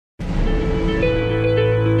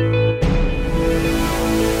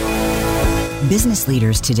Business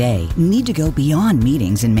leaders today need to go beyond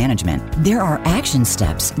meetings and management. There are action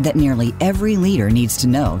steps that nearly every leader needs to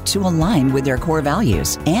know to align with their core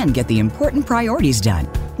values and get the important priorities done.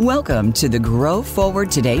 Welcome to the Grow Forward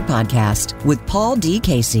Today podcast with Paul D.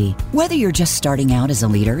 Casey. Whether you're just starting out as a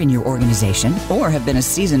leader in your organization or have been a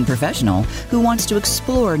seasoned professional who wants to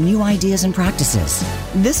explore new ideas and practices,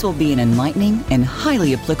 this will be an enlightening and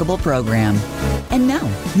highly applicable program. And now,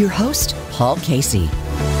 your host, Paul Casey.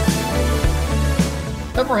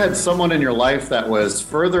 Ever had someone in your life that was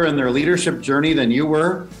further in their leadership journey than you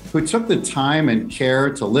were, who took the time and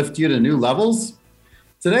care to lift you to new levels?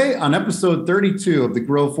 Today, on episode 32 of the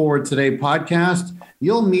Grow Forward Today podcast,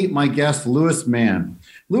 you'll meet my guest, Mann.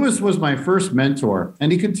 Lewis was my first mentor,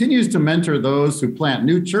 and he continues to mentor those who plant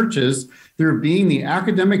new churches through being the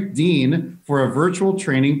academic dean for a virtual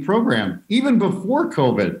training program, even before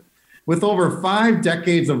COVID. With over 5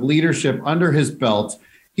 decades of leadership under his belt,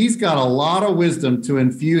 he's got a lot of wisdom to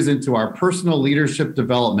infuse into our personal leadership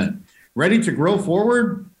development. Ready to grow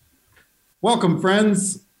forward? Welcome,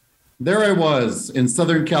 friends. There I was in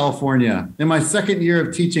Southern California in my second year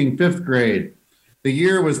of teaching 5th grade. The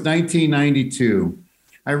year was 1992.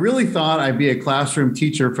 I really thought I'd be a classroom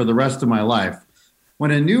teacher for the rest of my life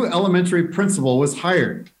when a new elementary principal was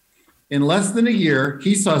hired. In less than a year,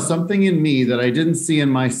 he saw something in me that I didn't see in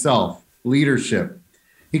myself: leadership.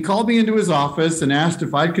 He called me into his office and asked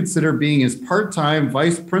if I'd consider being his part-time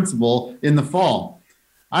vice principal in the fall.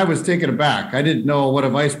 I was taken aback. I didn't know what a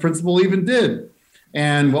vice principal even did.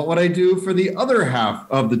 And what would I do for the other half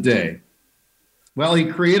of the day? Well, he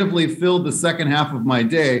creatively filled the second half of my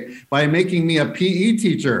day by making me a PE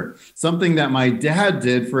teacher, something that my dad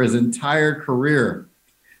did for his entire career.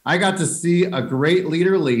 I got to see a great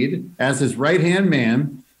leader lead as his right-hand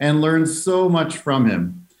man and learn so much from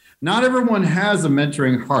him. Not everyone has a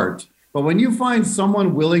mentoring heart, but when you find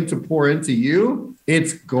someone willing to pour into you,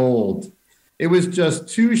 it's gold. It was just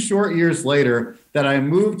 2 short years later that I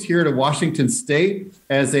moved here to Washington State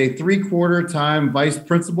as a 3/4 time vice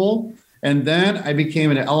principal, and then I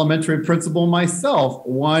became an elementary principal myself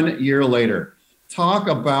 1 year later. Talk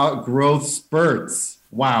about growth spurts.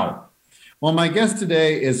 Wow. Well, my guest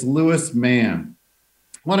today is Mann.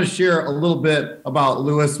 I want to share a little bit about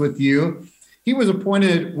Lewis with you. He was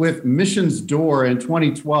appointed with Missions Door in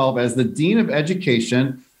 2012 as the Dean of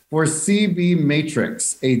Education for CB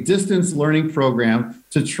Matrix, a distance learning program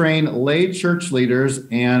to train lay church leaders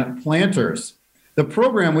and planters. The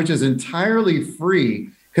program, which is entirely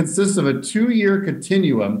free, consists of a 2-year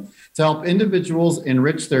continuum to help individuals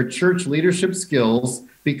enrich their church leadership skills,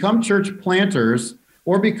 become church planters,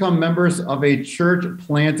 or become members of a church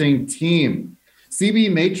planting team. CB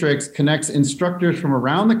Matrix connects instructors from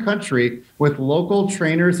around the country with local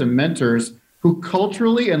trainers and mentors who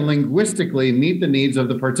culturally and linguistically meet the needs of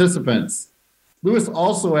the participants. Lewis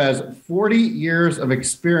also has 40 years of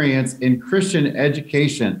experience in Christian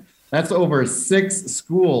education. That's over 6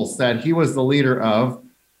 schools that he was the leader of.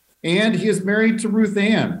 And he is married to Ruth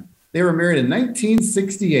Ann. They were married in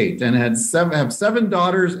 1968 and have 7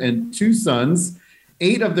 daughters and 2 sons.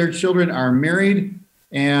 8 of their children are married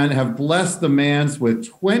and have blessed the Manns with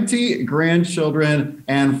 20 grandchildren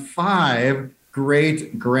and 5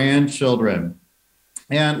 great-grandchildren.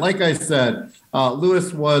 And like I said,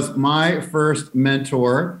 Lewis was my first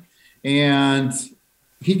mentor, and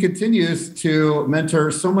he continues to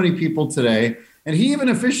mentor so many people today. And he even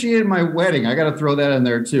officiated my wedding. I got to throw that in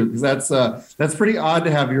there too, because that's pretty odd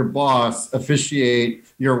to have your boss officiate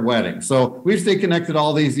your wedding. So we've stayed connected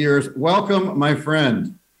all these years. Welcome, my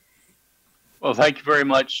friend. Well, thank you very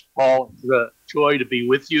much, Paul. It's a joy to be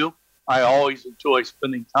with you. I always enjoy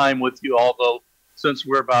spending time with you, although since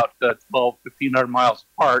we're about 1,500 miles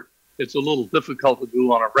apart, it's a little difficult to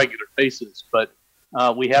do on a regular basis. But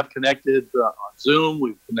we have connected on Zoom,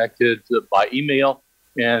 we've connected by email,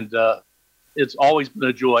 and it's always been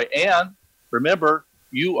a joy. And remember,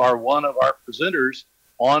 you are one of our presenters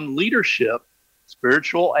on leadership,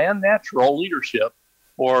 spiritual and natural leadership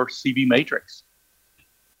for CB Matrix.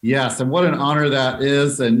 Yes, and what an honor that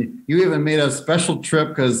is. And you even made a special trip,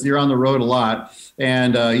 because you're on the road a lot,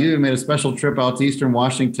 and you even made a special trip out to Eastern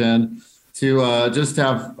Washington to just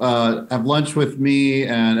have lunch with me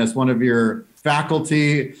and as one of your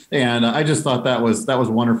faculty. And I just thought that was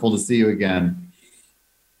wonderful to see you again.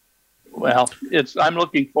 Well, I'm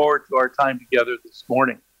looking forward to our time together this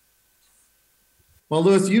morning. Well,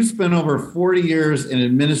 Lewis, you've spent over 40 years in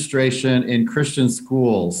administration in Christian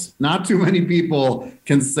schools. Not too many people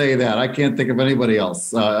can say that. I can't think of anybody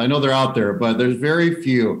else. I know they're out there, but there's very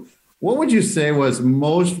few. What would you say was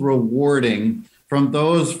most rewarding from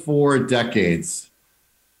those 4 decades?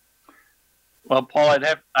 Well, Paul,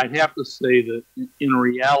 I'd have to say that in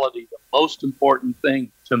reality, the most important thing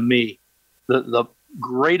to me, the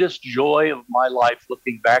greatest joy of my life,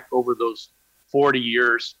 looking back over those 40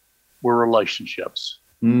 years, were relationships.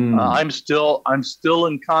 I'm still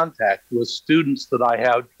in contact with students that I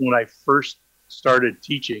had when I first started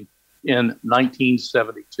teaching in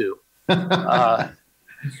 1972.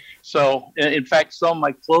 So, in fact, some of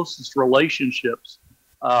my closest relationships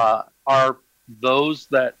are those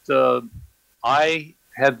that I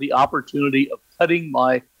had the opportunity of cutting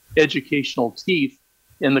my educational teeth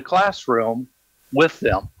in the classroom with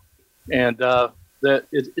them, and that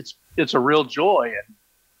it's a real joy,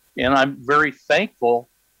 and I'm very thankful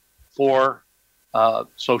for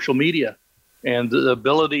social media and the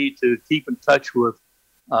ability to keep in touch with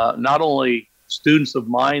not only students of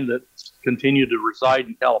mine that continue to reside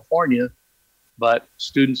in California, but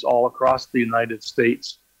students all across the United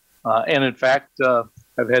States. And in fact,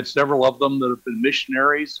 I've had several of them that have been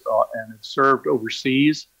missionaries and have served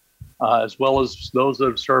overseas, as well as those that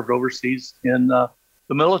have served overseas in the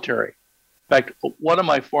military. In fact, one of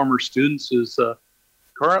my former students is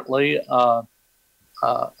currently a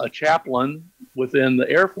chaplain within the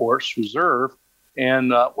Air Force Reserve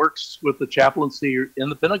and works with the chaplaincy in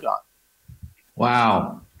the Pentagon.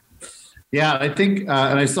 Wow. Yeah, I think, and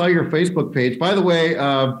I saw your Facebook page. By the way,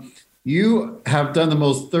 you have done the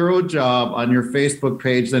most thorough job on your Facebook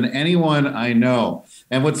page than anyone I know.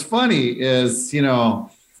 And what's funny is, you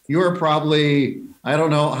are probably, I don't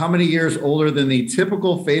know how many years older than the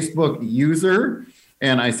typical Facebook user.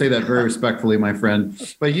 And I say that very respectfully, my friend.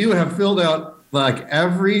 But you have filled out like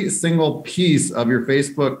every single piece of your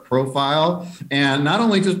Facebook profile, and not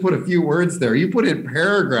only just put a few words there, you put in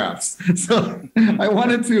paragraphs. So I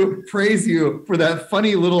wanted to praise you for that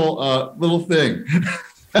funny little thing.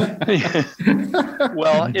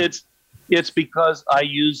 Well, it's because I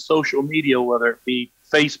use social media, whether it be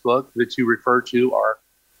Facebook that you refer to,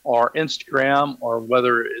 or Instagram, or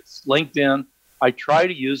whether it's LinkedIn. I try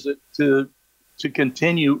to use it to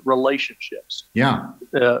continue relationships. Yeah.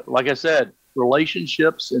 Like I said,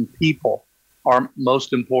 relationships and people are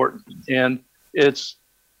most important. And it's,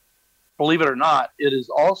 believe it or not, it has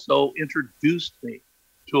also introduced me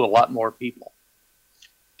to a lot more people.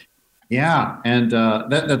 Yeah. And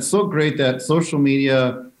that's so great that social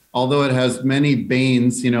media, although it has many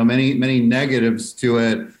banes, many negatives to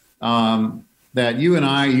it, that you and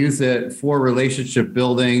I use it for relationship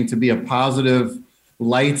building, to be a positive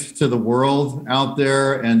light to the world out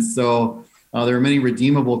there. And so there are many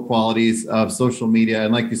redeemable qualities of social media.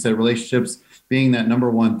 And like you said, relationships being that number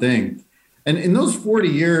one thing. And in those 40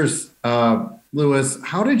 years, Louis,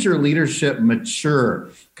 how did your leadership mature?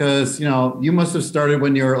 Because, you must have started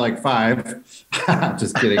when you were like 5.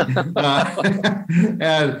 Just kidding.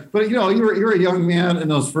 But you were a young man in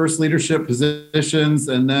those first leadership positions,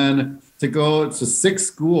 and then to go to 6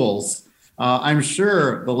 schools. I'm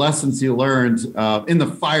sure the lessons you learned in the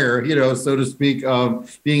fire, so to speak,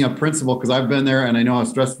 of being a principal, because I've been there and I know how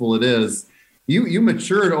stressful it is. You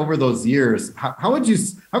matured over those years. How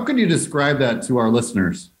could you describe that to our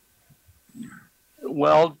listeners?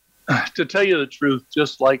 Well, to tell you the truth,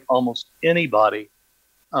 just like almost anybody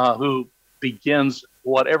who begins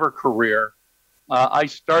whatever career, I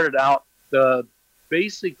started out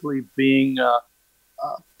basically being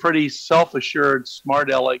pretty self-assured, smart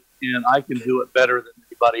aleck, and I can do it better than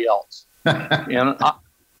anybody else. And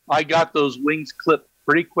I got those wings clipped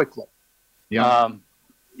pretty quickly. Yeah.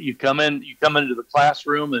 You come into the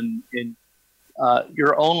classroom and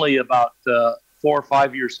you're only about 4 or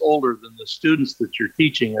 5 years older than the students that you're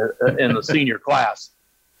teaching in the senior class,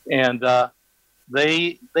 and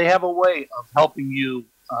they have a way of helping you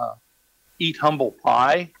eat humble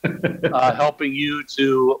pie, helping you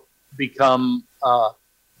to become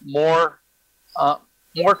more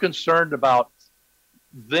concerned about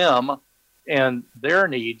them and their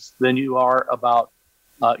needs than you are about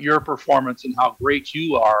your performance and how great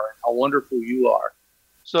you are and how wonderful you are.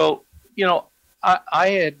 So, I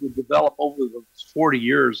had to develop over the 40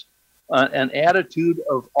 years an attitude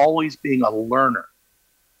of always being a learner,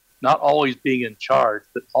 not always being in charge,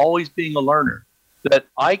 but always being a learner. That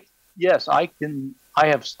I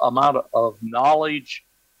have amount of knowledge,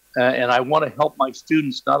 and I want to help my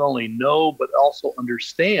students not only know, but also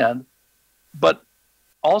understand. But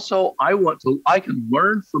also I can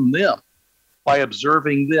learn from them by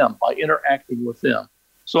observing them, by interacting with them.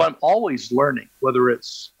 So I'm always learning, whether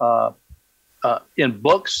it's in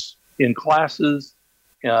books, in classes,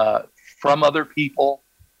 from other people,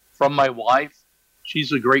 from my wife.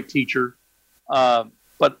 She's a great teacher,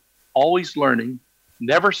 but always learning,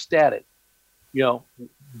 never static.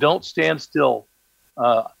 Don't stand still.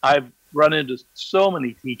 I've run into so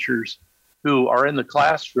many teachers who are in the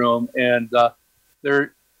classroom and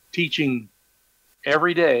they're teaching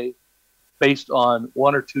every day based on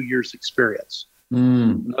 1 or 2 years experience.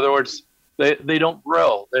 In other words, they don't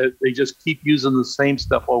grow. They just keep using the same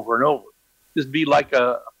stuff over and over. Just be like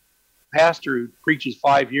a pastor who preaches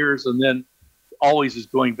 5 years and then always is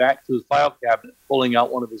going back to his file cabinet, pulling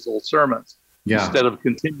out one of his old sermons instead of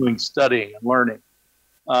continuing studying and learning.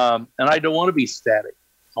 And I don't want to be static.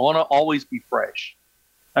 I want to always be fresh.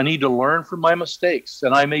 I need to learn from my mistakes,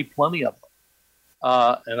 and I made plenty of them.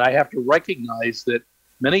 And I have to recognize that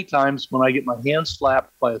many times when I get my hand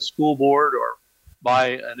slapped by a school board or by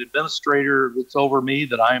an administrator that's over me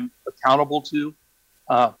that I'm accountable to,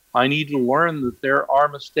 I need to learn that there are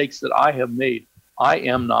mistakes that I have made. I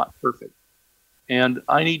am not perfect. And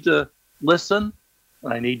I need to listen,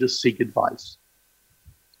 and I need to seek advice.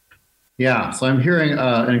 Yeah, so I'm hearing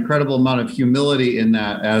an incredible amount of humility in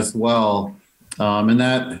that as well. And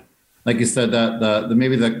that, like you said, that the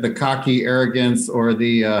maybe the cocky arrogance or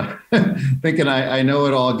the thinking I know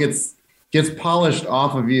it all gets polished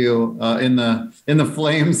off of you in the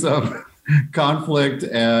flames of conflict,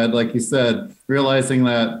 and like you said, realizing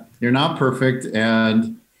that you're not perfect,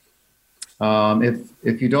 and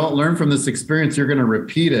if you don't learn from this experience, you're going to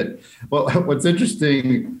repeat it. Well, what's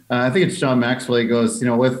interesting, I think it's John Maxwell. He goes,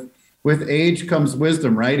 with age comes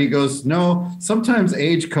wisdom, right? He goes, no, sometimes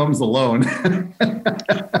age comes alone.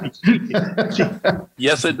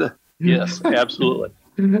 Yes, it does. Yes, absolutely.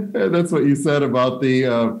 That's what you said about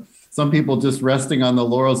the some people just resting on the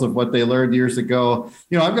laurels of what they learned years ago.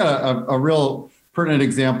 I've got a real pertinent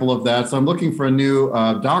example of that. So I'm looking for a new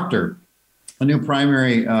doctor, a new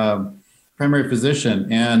primary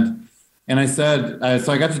physician, and I said,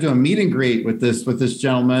 so I got to do a meet and greet with this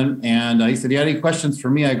gentleman, and he said, "You had any questions for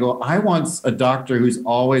me?" I go, "I want a doctor who's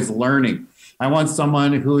always learning. I want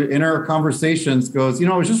someone who, in our conversations, goes,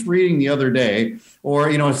 I was just reading the other day, or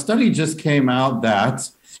a study just came out that,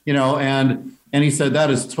 and he said, that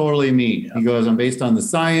is totally me." Yeah. He goes, "I'm based on the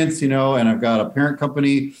science, and I've got a parent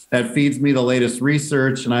company that feeds me the latest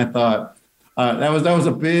research." And I thought that was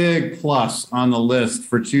a big plus on the list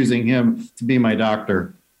for choosing him to be my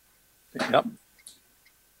doctor. Yep.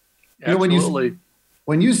 Absolutely.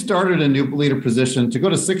 When you started a new leader position to go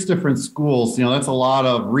to 6 different schools, that's a lot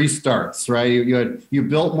of restarts, right? You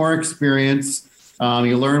built more experience.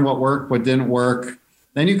 You learned what worked, what didn't work.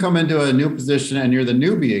 Then you come into a new position and you're the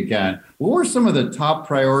newbie again. What were some of the top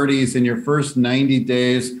priorities in your first 90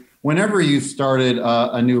 days whenever you started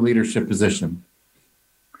a new leadership position?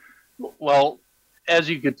 Well, as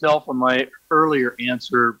you could tell from my earlier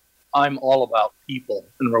answer, I'm all about people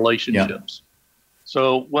and relationships. Yeah.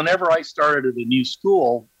 So whenever I started at a new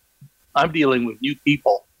school, I'm dealing with new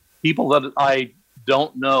people that I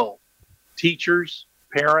don't know, teachers,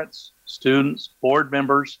 parents, students, board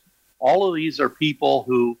members. All of these are people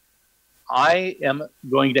who I am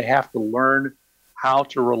going to have to learn how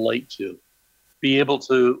to relate to, be able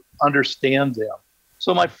to understand them.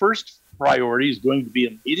 So my first priority is going to be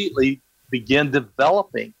immediately begin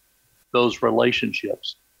developing those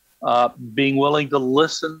relationships, being willing to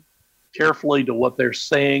listen carefully to what they're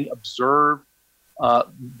saying, observe,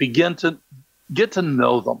 begin to get to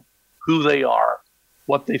know them, who they are,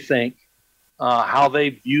 what they think, how they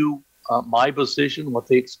view my position, what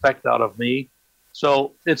they expect out of me.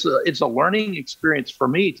 So it's a learning experience for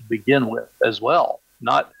me to begin with as well,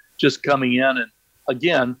 not just coming in and,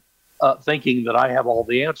 again, thinking that I have all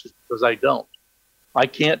the answers, because I don't. I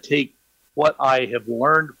can't take what I have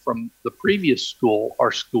learned from the previous school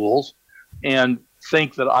or schools and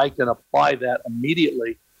think that I can apply that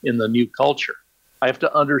immediately in the new culture. I have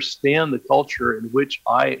to understand the culture in which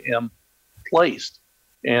I am placed.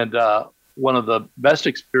 And one of the best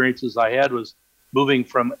experiences I had was moving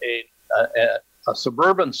from a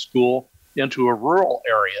suburban school into a rural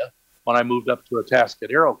area when I moved up to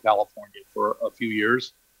Atascadero, California for a few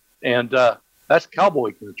years. And that's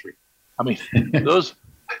cowboy country. I mean, those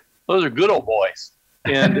are good old boys.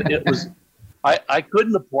 And it was, I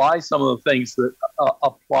couldn't apply some of the things that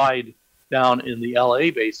applied down in the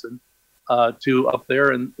LA basin to up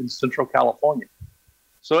there in Central California.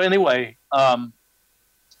 So anyway,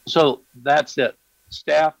 so that's it.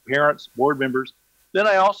 Staff, parents, board members. Then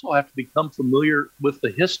I also have to become familiar with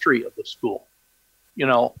the history of the school.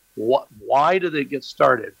 Why did it get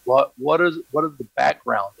started? What is the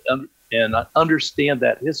background, and understand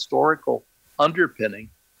that historical underpinning,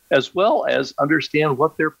 as well as understand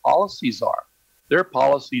what their policies are. Their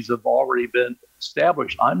policies have already been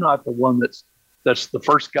established. I'm not the one that's the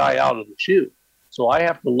first guy out of the chute. So I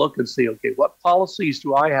have to look and see, okay, what policies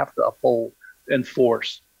do I have to uphold,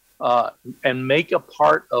 enforce, and make a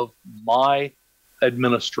part of my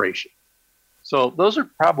administration. So those are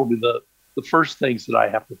probably the first things that I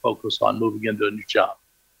have to focus on moving into a new job.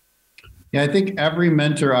 Yeah, I think every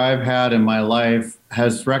mentor I've had in my life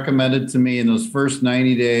has recommended to me in those first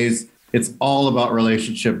 90 days, it's all about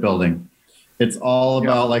relationship building. It's all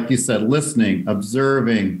about, like you said, listening,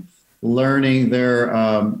 observing, learning their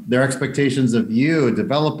expectations of you,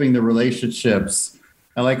 developing the relationships.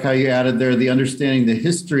 I like how you added there the understanding the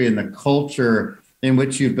history and the culture in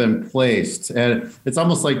which you've been placed. And it's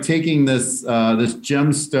almost like taking this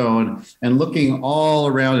gemstone and looking all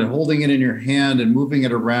around and holding it in your hand and moving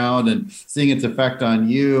it around and seeing its effect on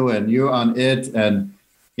you and you on it. And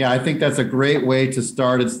yeah, I think that's a great way to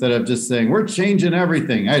start instead of just saying, we're changing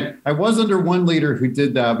everything. I was under one leader who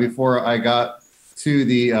did that before I got to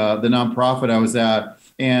the nonprofit I was at,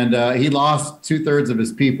 and he lost 2/3 of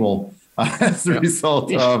his people as a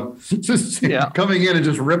result of just coming in and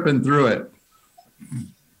just ripping through it.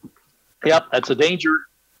 Yep, that's a danger.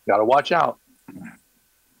 Got to watch out.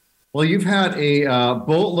 Well, you've had a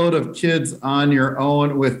boatload of kids on your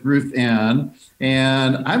own with Ruth Ann,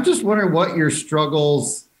 and I'm just wondering what your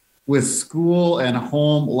struggles with school and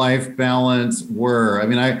home life balance were. I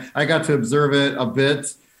mean, I got to observe it a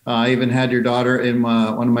bit. I even had your daughter in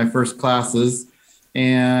one of my first classes.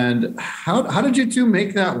 And how did you two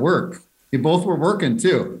make that work? You both were working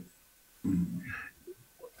too.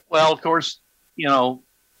 Well, of course,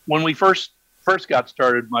 when we first got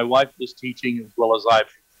started, my wife was teaching as well as I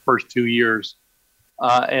first 2 years.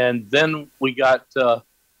 And then we got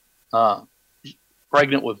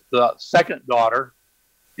pregnant with the second daughter.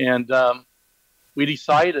 And we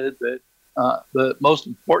decided that the most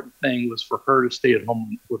important thing was for her to stay at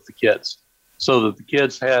home with the kids so that the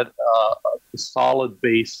kids had a solid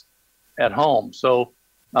base at home. So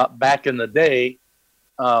back in the day,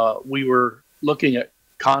 we were looking at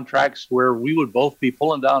contracts where we would both be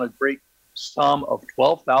pulling down a great sum of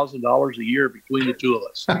 $12,000 a year between the two of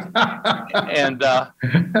us. And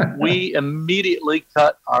we immediately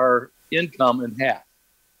cut our income in half.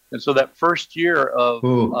 And so that first year of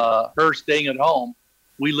her staying at home,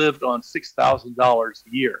 we lived on $6,000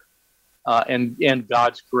 a year and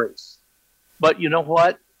God's grace. But you know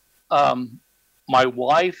what? My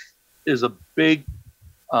wife is a big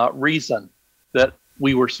reason that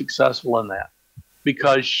we were successful in that,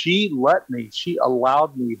 because she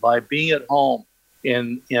allowed me, by being at home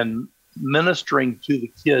and ministering to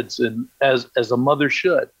the kids, and as a mother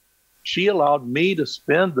should, she allowed me to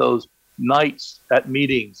spend those nights at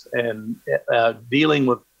meetings and dealing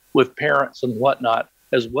with parents and whatnot,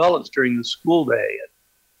 as well as during the school day.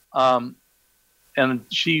 And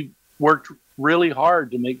she worked really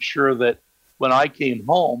hard to make sure that when I came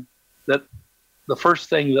home, that the first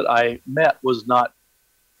thing that I met was not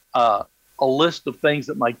a list of things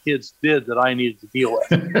that my kids did that I needed to deal with.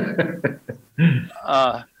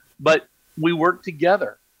 But we worked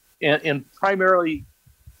together, and primarily,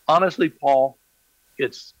 honestly, Paul,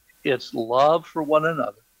 it's love for one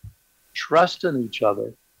another, trust in each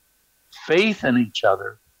other, faith in each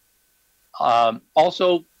other,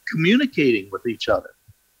 also communicating with each other.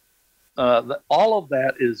 All of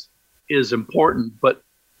that is important, but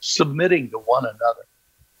submitting to one another.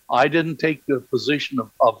 I didn't take the position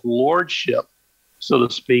of lordship, so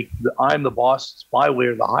to speak. I'm the boss, it's my way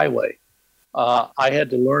or the highway. I had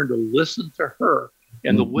to learn to listen to her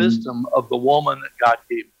and the wisdom of the woman that God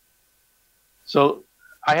gave me. So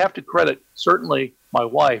I have to credit certainly my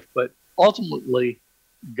wife, but ultimately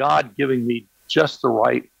God giving me just the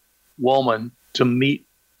right woman to meet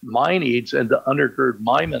my needs and to undergird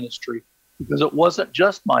my ministry, because it wasn't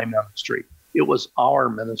just my ministry, it was our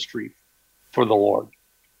ministry for the Lord.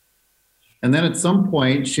 And then at some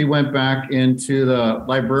point, she went back into the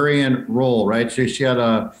librarian role, right? She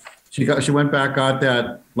went back, got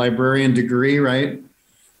that librarian degree, right?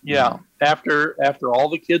 Yeah. After all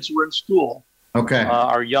the kids were in school. Okay.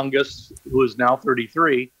 Our youngest, who is now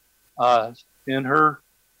 33, in her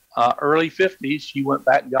early 50s, she went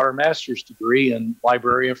back and got her master's degree in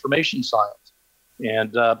library information science.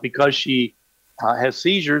 And because she has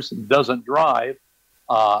seizures and doesn't drive,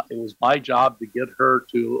 it was my job to get her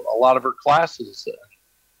to a lot of her classes.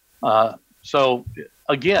 So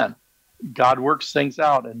again, God works things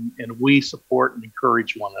out, and we support and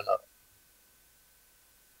encourage one another.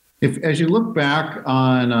 As you look back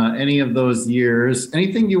on any of those years,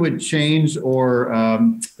 anything you would change or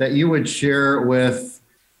that you would share with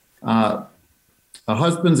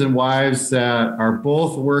husbands and wives that are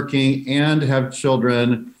both working and have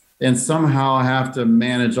children and somehow have to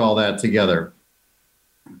manage all that together?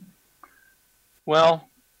 Well,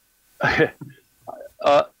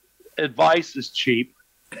 advice is cheap.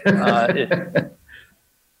 That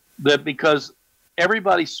because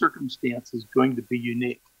everybody's circumstance is going to be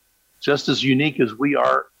unique, just as unique as we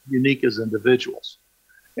are unique as individuals.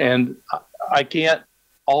 And I can't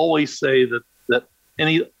always say that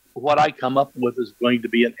what I come up with is going to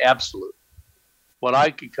be an absolute. What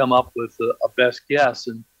I could come up with a best guess.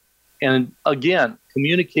 And again,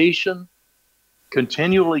 communication,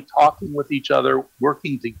 continually talking with each other,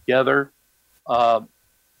 working together,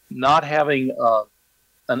 not having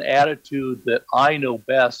an attitude that I know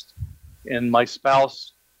best and my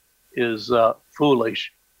spouse is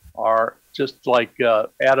foolish, or just like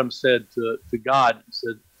Adam said to God, he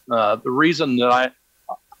said, the reason that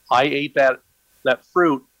I ate that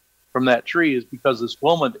fruit from that tree is because this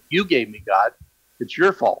woman that you gave me, God, it's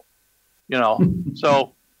your fault.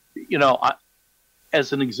 So,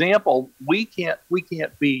 as an example, we can't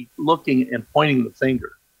be looking and pointing the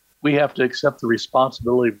finger. We have to accept the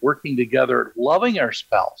responsibility of working together, loving our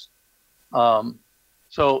spouse.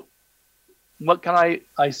 So what can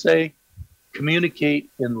I say? Communicate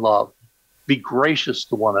in love. Be gracious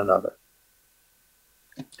to one another.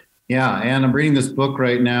 Yeah, and I'm reading this book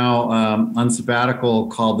right now on sabbatical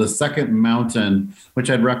called The Second Mountain, which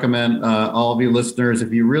I'd recommend all of you listeners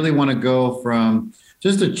if you really want to go from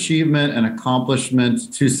just achievement and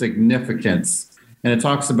accomplishment to significance. And it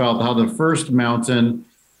talks about how the first mountain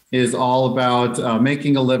is all about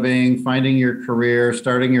making a living, finding your career,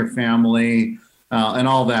 starting your family, and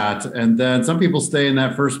all that. And then some people stay in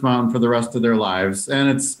that first mountain for the rest of their lives, and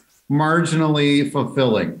it's marginally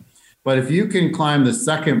fulfilling. But if you can climb the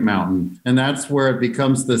second mountain, and that's where it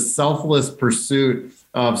becomes the selfless pursuit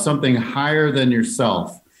of something higher than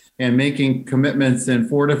yourself and making commitments in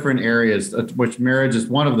 4 different areas, which marriage is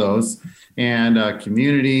one of those, and a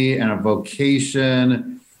community and a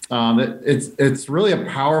vocation. It's really a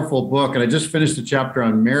powerful book. And I just finished a chapter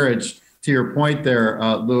on marriage, to your point there,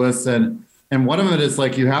 Louis. And one of it is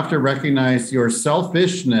like you have to recognize your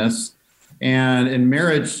selfishness. And in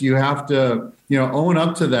marriage, you have to own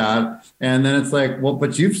up to that. And then it's like, well,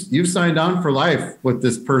 but you've signed on for life with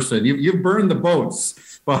this person. You've burned the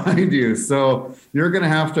boats behind you. So you're going to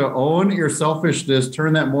have to own your selfishness,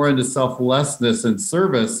 turn that more into selflessness and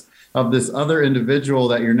service of this other individual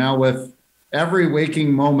that you're now with every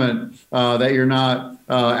waking moment that you're not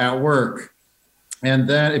at work. And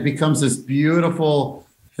then it becomes this beautiful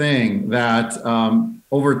thing that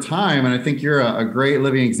over time, and I think you're a great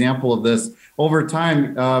living example of this, over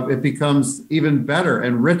time, it becomes even better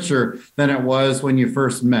and richer than it was when you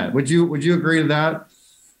first met. Would you agree to that?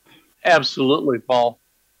 Absolutely, Paul.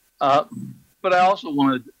 But I also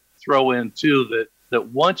want to throw in, too, that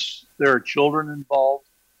once there are children involved,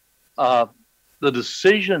 the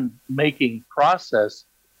decision-making process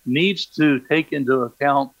needs to take into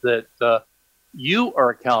account that you are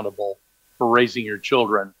accountable for raising your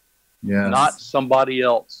children, yes, not somebody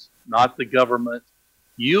else, not the government.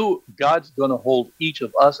 God's going to hold each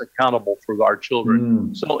of us accountable for our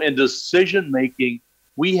children. So in decision-making,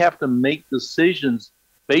 we have to make decisions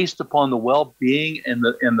based upon the well-being and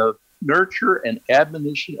the nurture and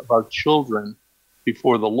admonition of our children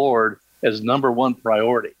before the Lord as number one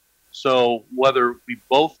priority. So whether we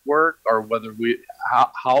both work or whether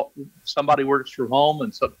how somebody works from home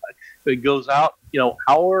and somebody goes out,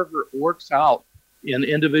 however it works out in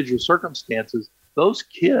individual circumstances, those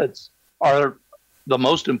kids are the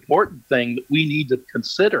most important thing that we need to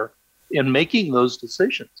consider in making those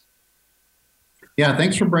decisions. Yeah,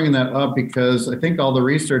 thanks for bringing that up, because I think all the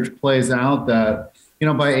research plays out that,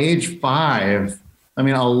 by age 5, a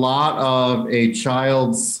lot of a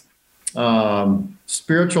child's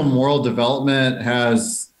spiritual moral development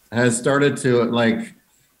has started to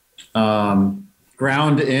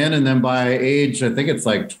ground in. And then by age, I think it's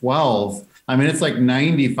like 12, it's like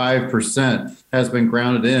 95% has been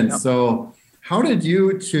grounded in. Yep. So how did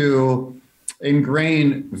you two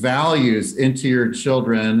ingrain values into your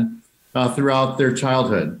children throughout their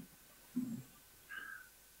childhood?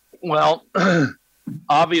 Well,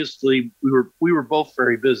 obviously we were both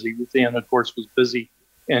very busy. Ruth Ann, of course, was busy,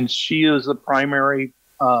 and she is the primary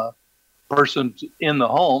person in the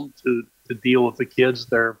home to deal with the kids,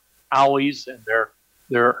 their owies and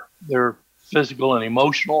their physical and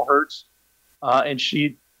emotional hurts. And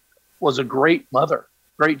she was a great mother,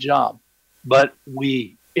 great job. But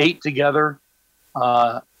we ate together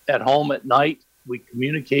at home at night. We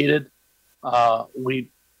communicated. We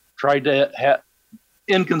tried to have,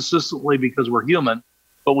 inconsistently because we're human,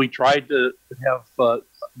 but we tried to have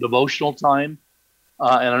devotional time.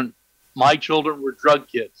 And my children were drug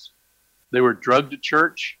kids. They were drugged to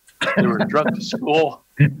church. They were drugged to school.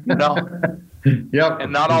 Yep.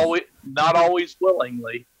 And not always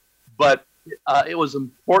willingly, but it was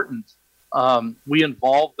important. We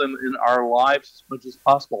involved them in our lives as much as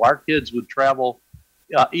possible. Our kids would travel,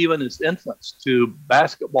 even as infants, to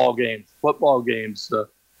basketball games, football games,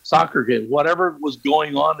 soccer games, whatever was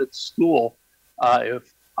going on at school.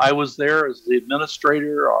 If I was there as the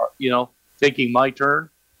administrator, or taking my turn,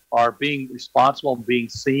 or being responsible and being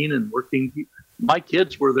seen and working, my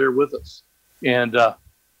kids were there with us, and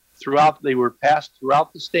they were passed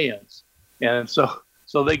throughout the stands, and so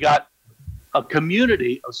they got a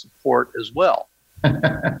community of support as well.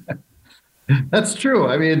 That's true.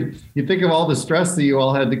 I mean, you think of all the stress that you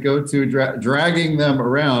all had to go to dragging them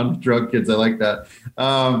around. Drug kids, I like that.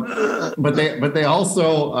 But they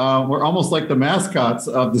also were almost like the mascots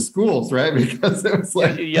of the schools, right? Because it was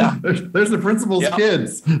like, there's the principal's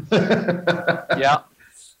kids. Yeah.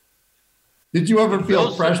 Did you ever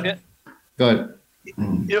feel pressure? Go ahead.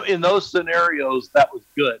 In those scenarios, that was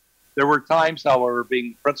good. There were times, however,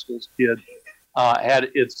 being principal's kid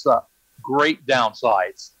had its great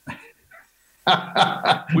downsides.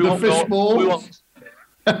 We won't go.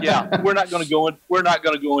 We're not going to go in. We're not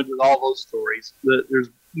going to go into all those stories. There's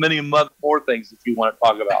many more things that you want to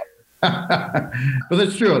talk about. But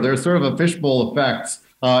that's true. There's sort of a fishbowl effect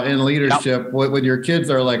in leadership when your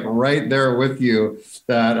kids are like right there with you.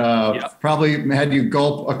 That probably had you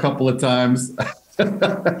gulp a couple of times.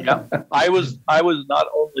 I was not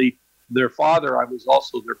only their father, I was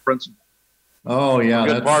also their principal. Oh yeah,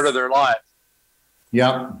 that's part of their life.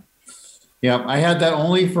 Yep. Yeah, I had that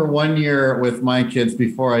only for 1 year with my kids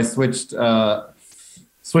before I switched over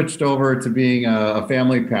to being a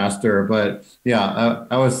family pastor. But yeah,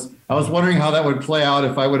 I was wondering how that would play out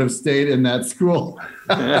if I would have stayed in that school.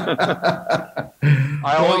 I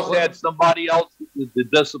always had somebody else that did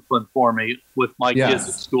discipline for me with my kids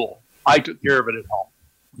at school. I took care of it at home.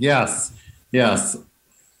 Yes.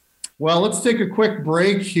 Well, let's take a quick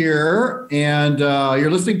break here. And you're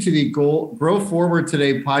listening to the Grow Forward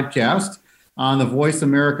Today podcast on the Voice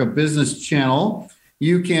America Business Channel.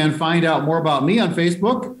 You can find out more about me on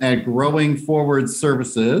Facebook at Growing Forward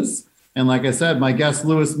Services. And like I said, my guest,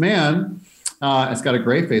 Louis Mann, has got a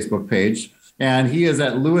great Facebook page. And he is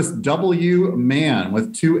at Louis W. Mann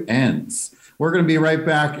with 2 N's. We're going to be right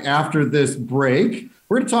back after this break.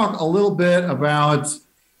 We're going to talk a little bit about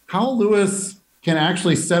how Louis can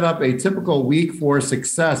actually set up a typical week for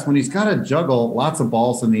success when he's got to juggle lots of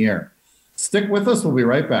balls in the air. Stick with us. We'll be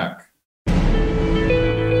right back.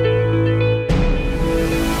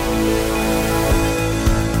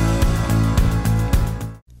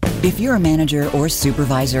 If you're a manager or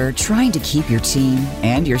supervisor trying to keep your team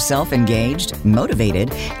and yourself engaged,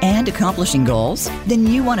 motivated, and accomplishing goals, then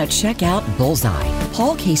you want to check out Bullseye,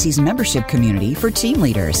 Paul Casey's membership community for team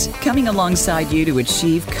leaders, coming alongside you to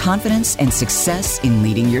achieve confidence and success in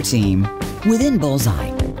leading your team. Within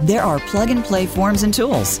Bullseye, there are plug-and-play forms and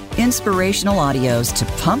tools, inspirational audios to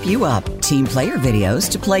pump you up, team player videos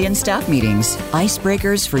to play in staff meetings,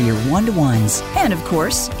 icebreakers for your one-to-ones, and of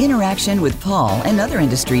course, interaction with Paul and other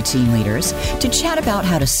industry team leaders to chat about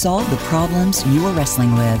how to solve the problems you are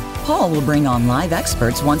wrestling with. Paul will bring on live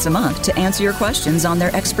experts once a month to answer your questions on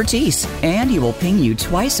their expertise, and he will ping you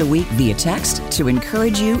twice a week via text to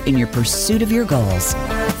encourage you in your pursuit of your goals.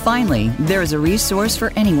 Finally, there is a resource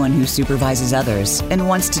for anyone who supervises others and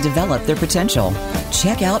wants to develop their potential.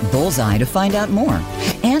 Check out Bullseye to find out more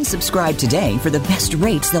and subscribe today for the best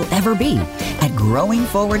rates they'll ever be at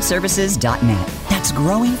growingforwardservices.net. That's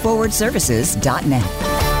growingforwardservices.net.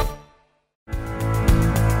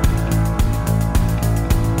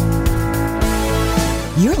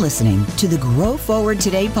 You're listening to the Grow Forward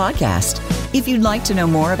Today podcast. If you'd like to know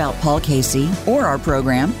more about Paul Casey or our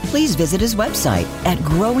program, please visit his website at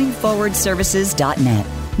growingforwardservices.net.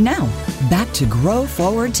 Now, back to Grow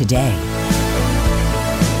Forward Today.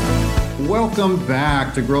 Welcome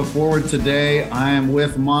back to Grow Forward Today. I am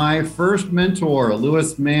with my first mentor,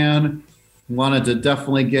 Louis Mann. Wanted to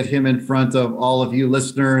definitely get him in front of all of you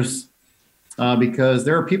listeners because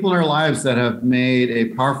there are people in our lives that have made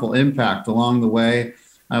a powerful impact along the way.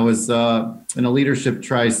 I was in a Leadership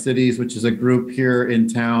Tri-Cities, which is a group here in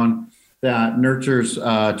town that nurtures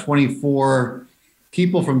 24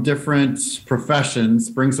 people from different professions,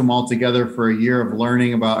 brings them all together for a year of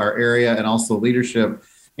learning about our area and also leadership.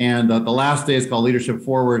 And the last day is called Leadership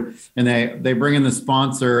Forward. And they bring in the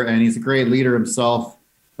sponsor, and he's a great leader himself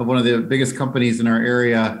of one of the biggest companies in our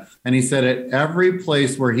area. And he said at every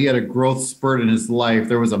place where he had a growth spurt in his life,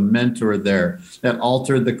 there was a mentor there that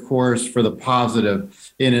altered the course for the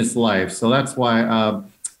positive in his life. So that's why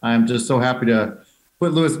I'm just so happy to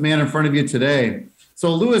put Louis Mann in front of you today.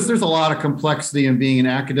 So Louis, there's a lot of complexity in being an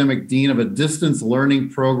academic dean of a distance learning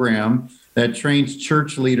program that trains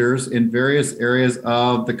church leaders in various areas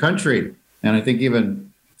of the country, and I think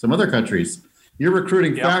even some other countries. You're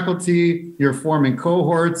recruiting faculty, you're forming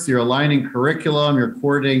cohorts, you're aligning curriculum, you're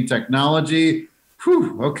coordinating technology.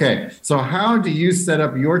 Whew, okay, so how do you set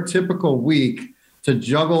up your typical week to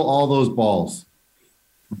juggle all those balls?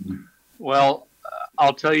 Well,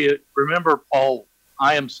 I'll tell you, remember, Paul,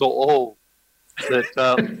 I am so old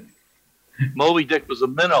that Moby Dick was a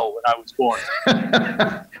minnow when I was born.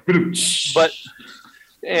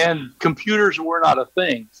 And computers were not a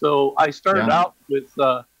thing. So I started out with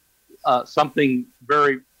something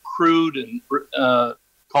very crude and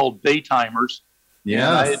called daytimers.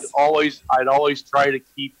 Yes. I'd always try to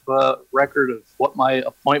keep a record of what my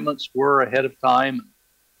appointments were ahead of time,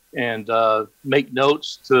 and make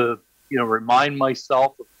notes to remind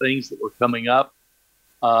myself of things that were coming up.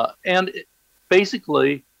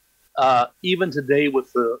 Basically, even today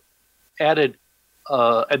with the added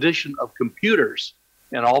addition of computers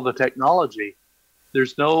and all the technology,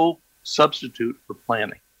 there's no substitute for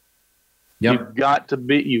planning. Yep. You've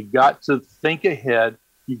got to think ahead.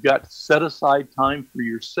 You've got to set aside time for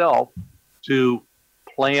yourself to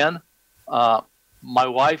plan. My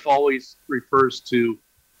wife always refers to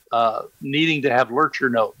needing to have Lurcher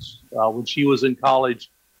notes. When she was in college,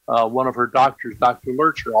 one of her doctors, Dr.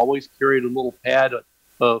 Lurcher, always carried a little pad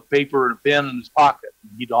of paper and a pen in his pocket.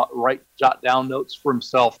 He'd jot down notes for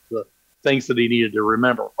himself, the things that he needed to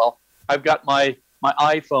remember. Well, I've got my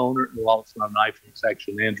iPhone, well, it's not an iPhone, it's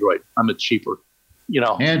actually an Android. I'm a cheaper,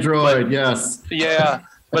 Android, yes. Yeah,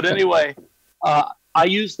 but anyway, I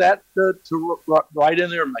use that to write in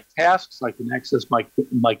there my tasks. I can access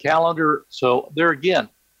my calendar. So there again,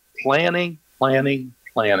 planning.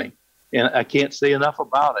 And I can't say enough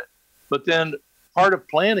about it. But then part of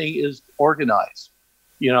planning is organize.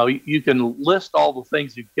 You can list all the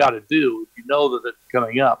things you've got to do if you know that it's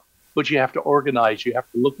coming up, but you have to organize. You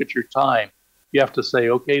have to look at your time. You have to say,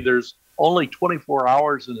 okay, there's only 24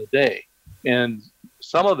 hours in a day. And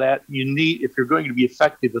some of that you need, if you're going to be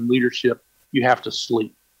effective in leadership, you have to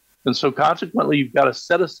sleep. And so consequently, you've got to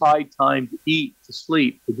set aside time to eat, to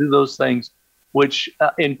sleep, to do those things, which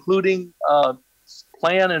including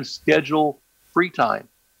plan and schedule free time,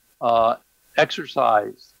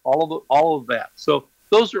 exercise, all of that. So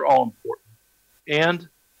those are all important. And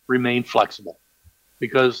remain flexible,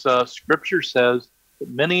 because Scripture says that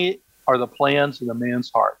many are the plans in a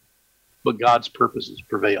man's heart, but God's purposes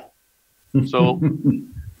prevail. So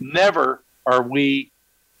never are we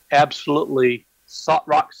absolutely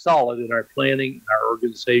rock solid in our planning, in our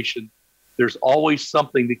organization. There's always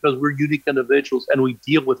something, because we're unique individuals and we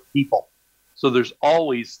deal with people. So there's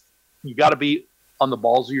always, you got to be on the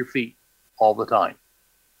balls of your feet all the time.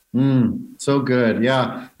 So good.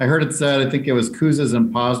 Yeah. I heard it said, I think it was Kouzes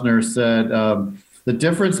and Posner said, the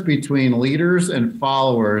difference between leaders and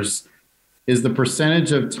followers is the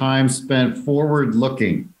percentage of time spent forward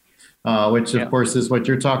looking, which of course is what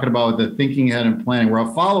you're talking about with the thinking ahead and planning, where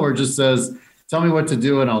a follower just says, tell me what to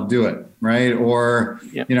do and I'll do it. Right. Or,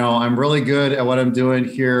 I'm really good at what I'm doing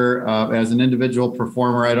here as an individual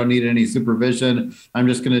performer. I don't need any supervision. I'm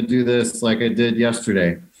just going to do this like I did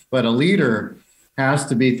yesterday. But a leader has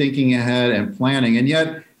to be thinking ahead and planning. And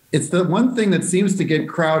yet it's the one thing that seems to get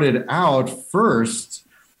crowded out first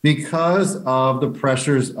because of the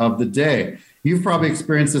pressures of the day. You've probably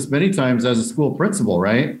experienced this many times as a school principal,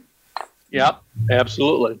 right? Yeah,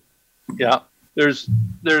 absolutely. Yeah. There's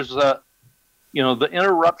the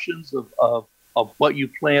interruptions of what you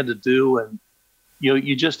plan to do. And, you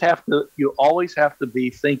always have to be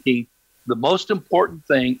thinking the most important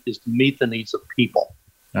thing is to meet the needs of people.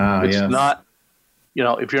 It's not,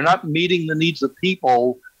 if you're not meeting the needs of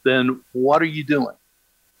people, then what are you doing?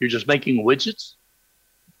 You're just making widgets?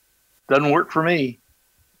 Doesn't work for me.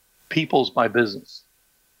 People's my business.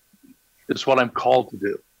 It's what I'm called to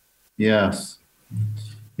do. Yes.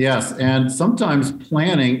 And sometimes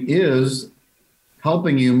planning is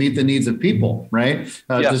helping you meet the needs of people, right?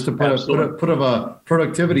 Just to put a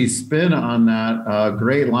productivity spin on that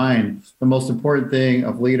great line. The most important thing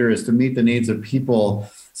of leader is to meet the needs of people.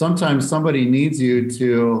 Sometimes somebody needs you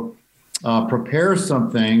to prepare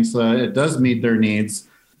something so that it does meet their needs.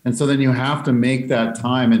 And so then you have to make that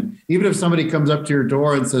time. And even if somebody comes up to your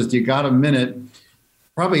door and says, do you got a minute?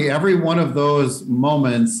 Probably every one of those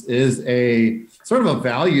moments is a sort of a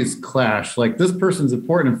values clash. Like, this person's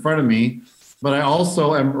important in front of me, but I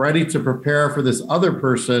also am ready to prepare for this other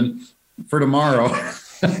person for tomorrow.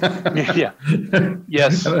 Yeah.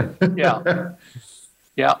 Yes. Yeah.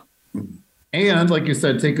 Yeah. And like you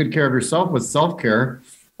said, take good care of yourself with self-care,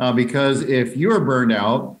 because if you're burned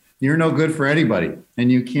out, you're no good for anybody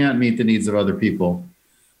and you can't meet the needs of other people.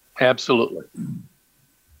 Absolutely.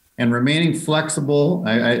 And remaining flexible.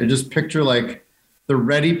 I just picture like the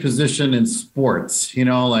ready position in sports,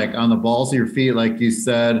 like on the balls of your feet, like you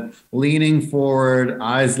said, leaning forward,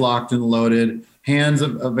 eyes locked and loaded, hands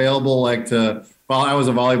available, well, I was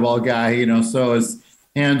a volleyball guy, so his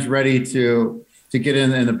hands ready to get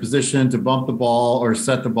in the position to bump the ball or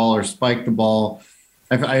set the ball or spike the ball.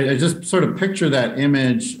 I just sort of picture that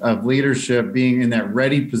image of leadership being in that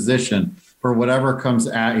ready position for whatever comes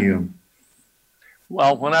at you.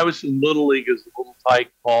 Well, when I was in Little League as a little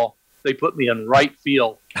tyke, Paul, they put me in right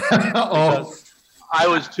field because I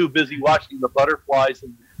was too busy watching the butterflies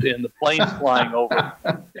and the planes flying over.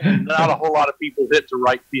 And not a whole lot of people hit to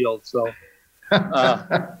right field. So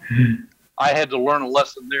I had to learn a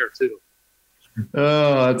lesson there, too.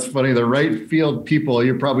 Oh, that's funny. The right field people,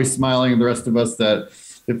 you're probably smiling, and the rest of us that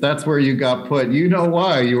if that's where you got put, you know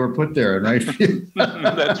why you were put there in right field.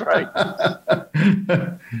 That's right.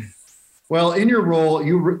 Well, in your role,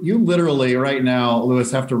 you literally right now,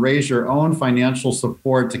 Lewis, have to raise your own financial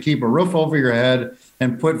support to keep a roof over your head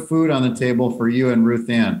and put food on the table for you and Ruth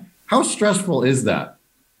Ann. How stressful is that?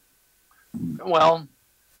 Well,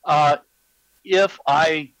 if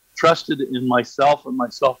I trusted in myself and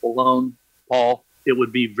myself alone, Paul, it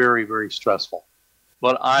would be very, very stressful.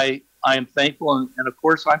 But I am thankful, and of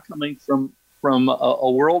course, I'm coming from a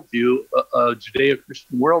worldview, a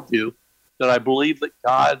Judeo-Christian worldview, that I believe that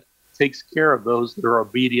God takes care of those that are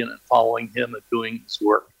obedient and following Him and doing His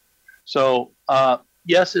work. So,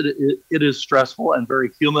 yes, it is stressful, and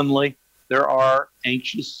very humanly, there are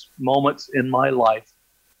anxious moments in my life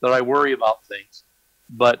that I worry about things.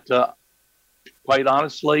 But quite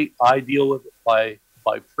honestly, I deal with it by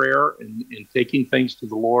prayer and in taking things to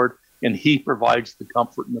the Lord, and He provides the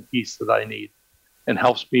comfort and the peace that I need and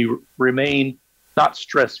helps me remain not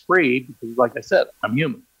stress-free, because like I said, I'm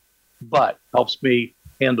human, but helps me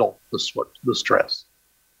handle the stress.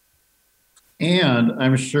 And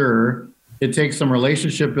I'm sure it takes some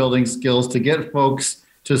relationship building skills to get folks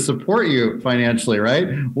to support you financially, right?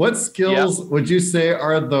 What skills would you say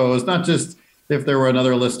are those, not just if there were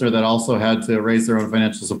another listener that also had to raise their own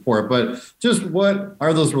financial support, but just what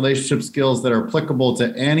are those relationship skills that are applicable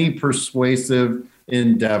to any persuasive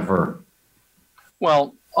endeavor?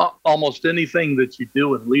 Well, almost anything that you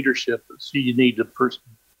do in leadership, you need to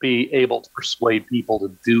be able to persuade people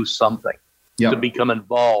to do something, to become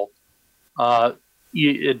involved.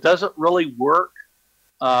 It doesn't really work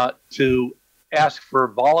to ask for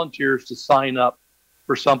volunteers to sign up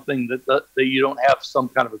for something that you don't have some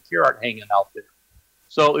kind of a carrot hanging out there.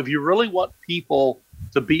 So if you really want people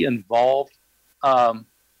to be involved,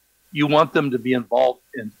 you want them to be involved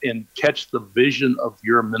and catch the vision of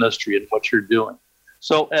your ministry and what you're doing.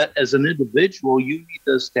 So as an individual, you need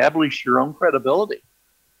to establish your own credibility.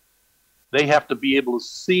 They have to be able to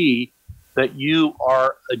see that you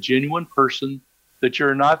are a genuine person, that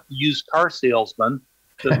you're not the used car salesman,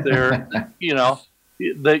 that they're,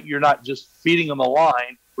 that you're not just feeding them a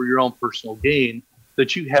line for your own personal gain,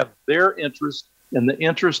 that you have their interest and the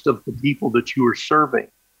interest of the people that you are serving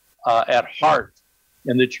at heart,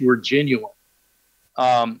 and that you are genuine.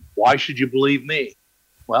 Why should you believe me?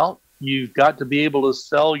 Well, you've got to be able to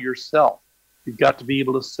sell yourself. You've got to be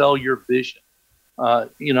able to sell your vision.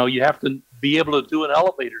 You have to be able to do an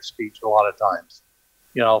elevator speech a lot of times,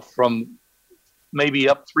 from maybe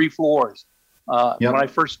up 3 floors. When I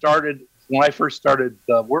first started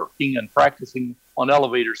working and practicing on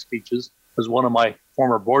elevator speeches, as one of my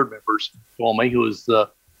former board members told me, who was the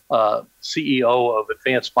CEO of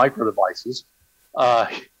Advanced Micro Devices,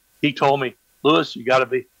 he told me, Lewis, you got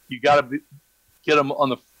to get them on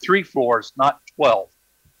the 3 floors, not 12.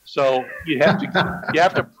 So you have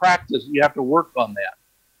to practice. You have to work on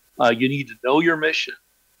that. You need to know your mission.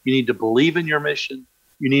 You need to believe in your mission.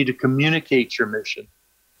 You need to communicate your mission.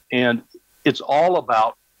 And it's all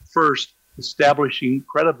about, first, establishing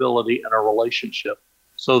credibility and a relationship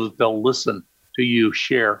so that they'll listen to you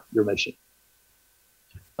share your mission.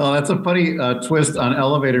 Oh, that's a funny twist on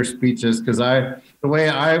elevator speeches, because the way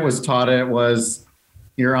I was taught it was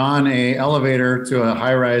you're on a elevator to a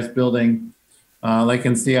high-rise building, like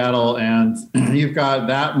in Seattle, and you've got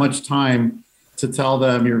that much time to tell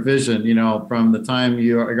them your vision, from the time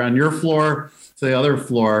you're on your floor to the other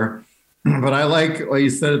floor. But I like what you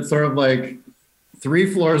said. It's sort of like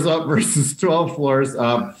 3 floors up versus 12 floors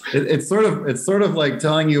up. It's sort of like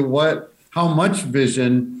telling you how much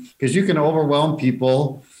vision, because you can overwhelm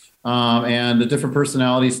people and the different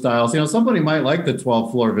personality styles. Somebody might like the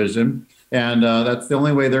 12 floor vision, and that's the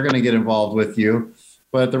only way they're going to get involved with you.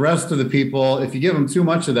 But the rest of the people, if you give them too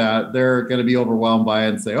much of that, they're going to be overwhelmed by it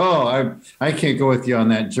and say, oh, I can't go with you on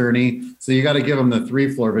that journey. So you got to give them the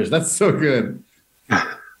 3-floor vision. That's so good.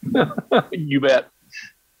 You bet.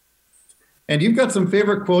 And you've got some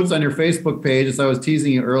favorite quotes on your Facebook page. As I was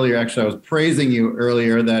teasing you earlier, actually, I was praising you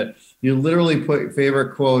earlier that you literally put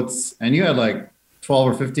favorite quotes, and you had like 12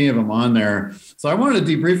 or 15 of them on there. So I wanted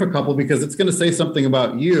to debrief a couple because it's going to say something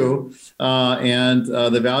about you and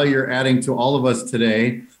the value you're adding to all of us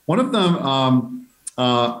today. One of them,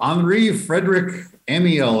 Henri Frederick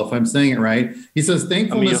Amiel, if I'm saying it right, he says,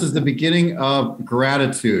 thankfulness is the beginning of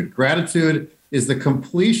gratitude. Gratitude is the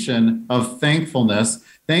completion of thankfulness.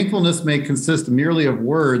 Thankfulness may consist merely of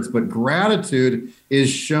words, but gratitude is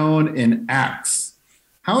shown in acts.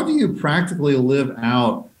 How do you practically live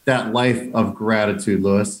out that life of gratitude,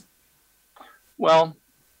 Louis? Well,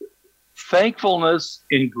 thankfulness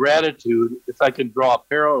and gratitude, if I can draw a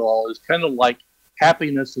parallel, is kind of like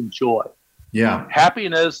happiness and joy. Yeah.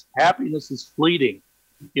 Happiness is fleeting.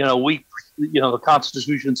 The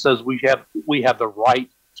Constitution says we have the right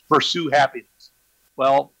to pursue happiness.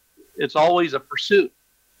 Well, it's always a pursuit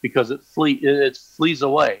because it flees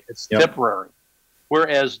away. It's temporary.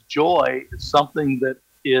 Whereas joy is something that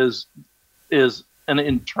is an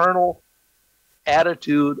internal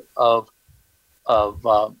attitude of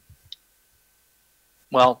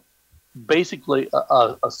basically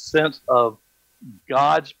a sense of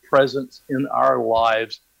God's presence in our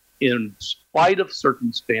lives. In spite of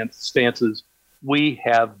circumstances, we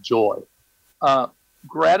have joy.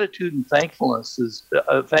 Gratitude and thankfulness is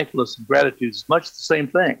much the same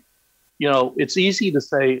thing. It's easy to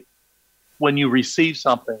say when you receive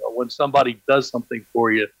something or when somebody does something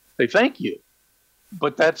for you, say thank you.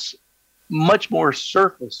 But that's much more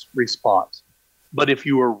surface response. But if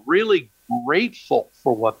you are really grateful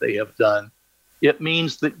for what they have done, it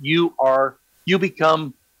means that you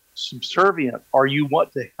become subservient, or you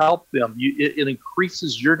want to help them. It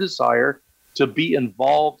increases your desire to be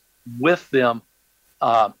involved with them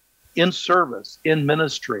in service, in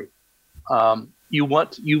ministry. You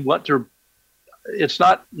want to. It's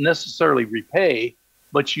not necessarily repay,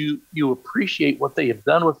 but you appreciate what they have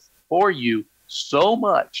done for you so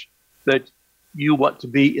much that you want to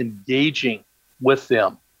be engaging with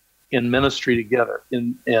them in ministry together,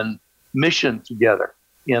 in mission together,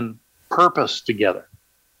 in purpose together.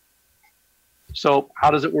 So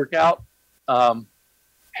how does it work out?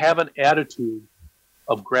 Have an attitude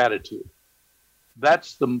of gratitude.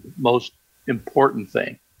 That's the most important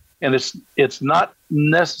thing. And it's not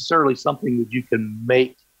necessarily something that you can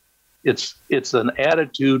make. It's an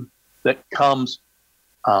attitude that comes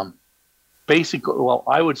basically, well,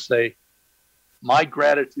 I would say my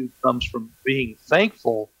gratitude comes from being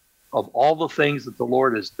thankful of all the things that the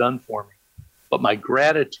Lord has done for me. But my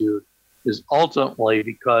gratitude is ultimately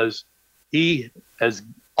because He has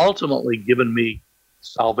ultimately given me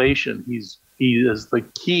salvation. He is the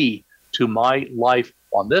key to my life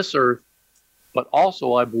on this earth, but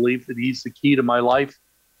also I believe that He's the key to my life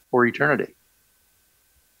for eternity.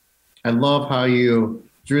 I love how you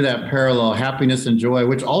drew that parallel, happiness and joy,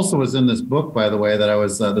 which also was in this book, by the way, that I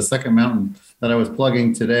was, The Second Mountain, that I was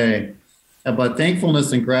plugging today. But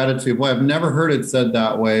thankfulness and gratitude, boy, I've never heard it said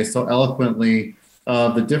that way so eloquently,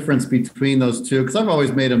 the difference between those two, because I've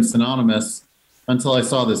always made them synonymous until I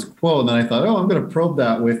saw this quote, and then I thought, I'm going to probe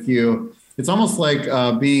that with you. It's almost like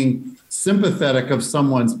being sympathetic of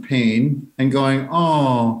someone's pain and going,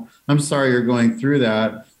 oh, I'm sorry you're going through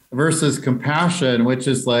that, versus compassion, which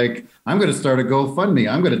is like, I'm going to start a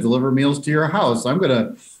GoFundMe. I'm going to deliver meals to your house. I'm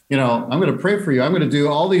going to pray for you. I'm going to do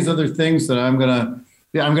all these other things that I'm going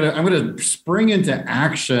to spring into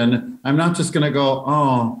action. I'm not just going to go,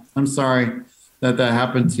 oh, I'm sorry that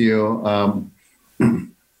happened to you.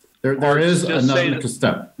 There is another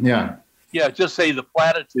step. Yeah. Yeah. Just say the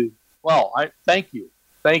platitude. Well, thank you.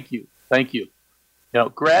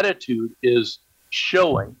 Gratitude is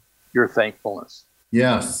showing your thankfulness.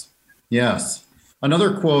 Yes.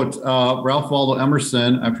 Another quote, Ralph Waldo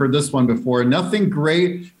Emerson, I've heard this one before. Nothing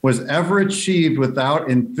great was ever achieved without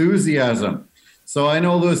enthusiasm. So I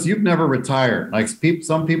know, Louis, you've never retired. Like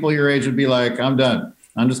some people your age would be like, I'm done.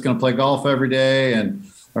 I'm just going to play golf every day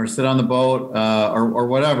or sit on the boat or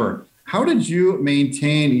whatever. How did you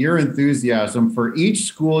maintain your enthusiasm for each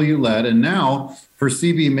school you led and now for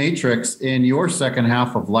CB Matrix in your second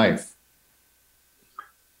half of life?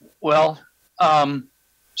 Well,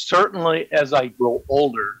 certainly as I grow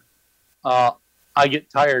older, I get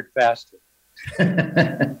tired faster.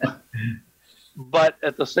 But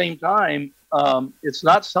at the same time, it's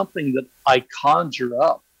not something that I conjure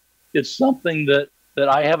up. It's something that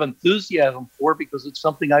I have enthusiasm for because it's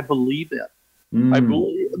something I believe in. I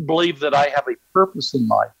believe that I have a purpose in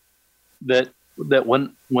life, that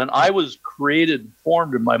when I was created and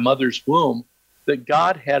formed in my mother's womb, that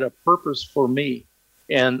God had a purpose for me.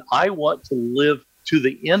 And I want to live to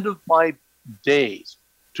the end of my days,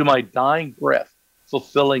 to my dying breath,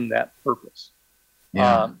 fulfilling that purpose.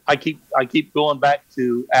 Yeah. I keep going back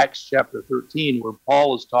to Acts chapter 13, where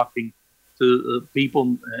Paul is talking to the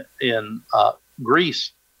people in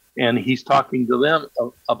Greece, and he's talking to them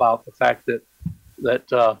about the fact that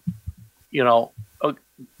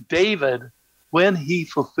David, when he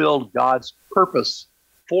fulfilled God's purpose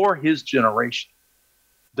for his generation,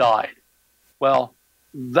 died. Well,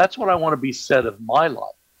 that's what I want to be said of my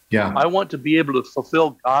life. Yeah. I want to be able to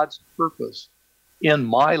fulfill God's purpose in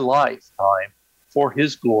my lifetime for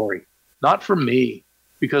his glory, not for me.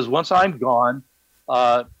 Because once I'm gone,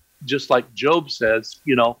 just like Job says,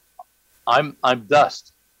 I'm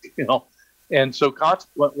dust, and so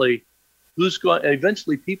consequently,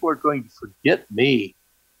 eventually people are going to forget me,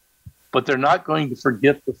 but they're not going to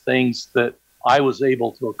forget the things that I was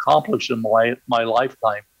able to accomplish in my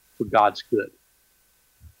lifetime for God's good.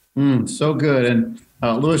 So good. And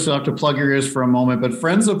Lewis, you'll have to plug your ears for a moment, but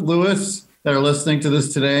friends of Lewis that are listening to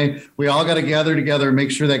this today, we all got to gather together and make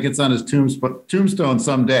sure that gets on his tombstone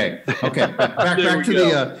someday. Okay, back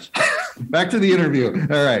to the interview.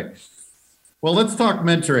 All right. Well, let's talk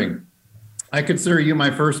mentoring. I consider you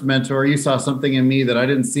my first mentor. You saw something in me that I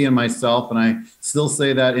didn't see in myself, and I still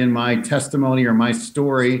say that in my testimony or my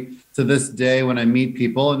story to this day when I meet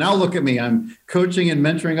people. And now look at me. I'm coaching and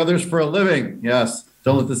mentoring others for a living. Yes.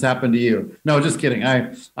 Don't let this happen to you. No, just kidding.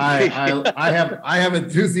 I have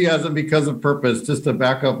enthusiasm because of purpose. Just to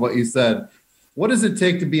back up what you said, what does it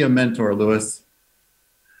take to be a mentor, Lewis?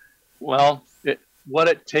 Well, what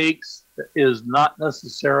it takes is not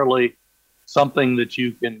necessarily something that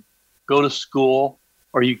you can go to school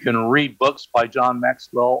or you can read books by John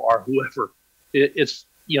Maxwell or whoever. It's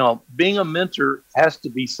being a mentor has to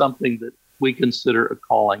be something that we consider a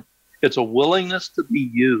calling. It's a willingness to be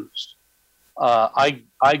used.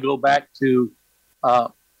 I go back to,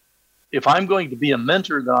 if I'm going to be a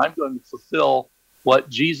mentor, then I'm going to fulfill what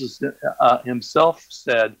Jesus himself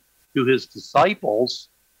said to his disciples,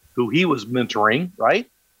 who he was mentoring, right?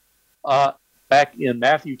 Back in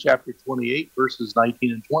Matthew chapter 28, verses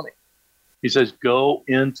 19 and 20. He says, go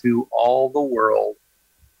into all the world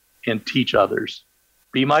and teach others.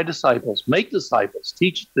 Be my disciples, make disciples,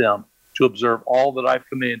 teach them to observe all that I've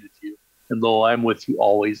commanded you. And lo, I'm with you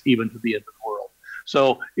always, even to the end of the world.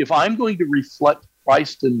 So if I'm going to reflect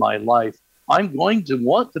Christ in my life, I'm going to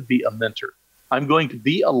want to be a mentor. I'm going to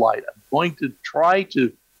be a light. I'm going to try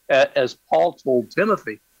to, as Paul told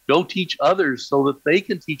Timothy, go teach others so that they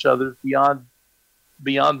can teach others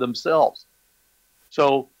beyond themselves.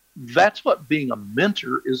 So that's what being a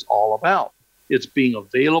mentor is all about. It's being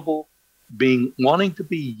available, wanting to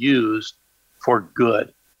be used for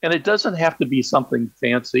good. And it doesn't have to be something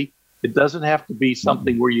fancy. It doesn't have to be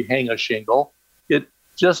something where you hang a shingle. It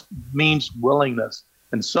just means willingness.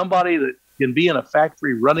 And somebody that can be in a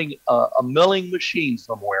factory running a milling machine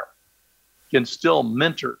somewhere can still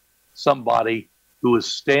mentor somebody who is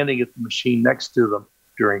standing at the machine next to them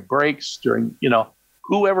during breaks, during,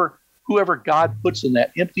 whoever God puts in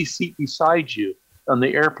that empty seat beside you on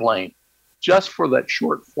the airplane, just for that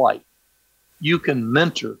short flight. You can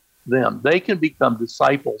mentor them. They can become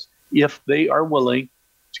disciples if they are willing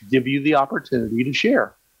to give you the opportunity to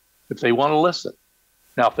share, if they want to listen.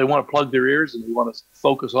 Now, if they want to plug their ears and they want to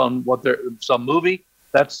focus on some movie,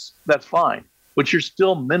 that's fine. But you're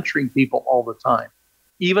still mentoring people all the time.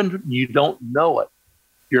 Even if you don't know it,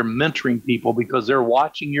 you're mentoring people because they're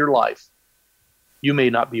watching your life. You may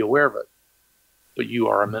not be aware of it, but you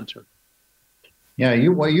are a mentor. Yeah,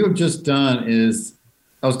 what you have just done is,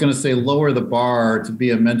 I was going to say lower the bar to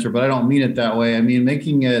be a mentor, but I don't mean it that way. I mean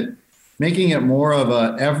making it more of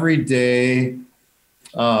a everyday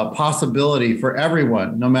possibility for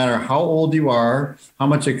everyone, no matter how old you are, how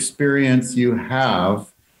much experience you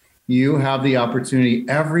have the opportunity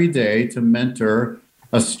every day to mentor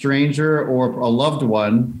a stranger or a loved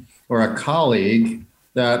one or a colleague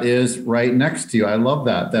that is right next to you. I love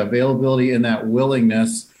that, the availability and that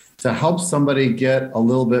willingness to help somebody get a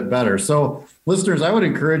little bit better. So listeners, I would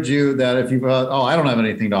encourage you that if you, I don't have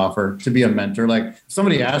anything to offer to be a mentor. Like if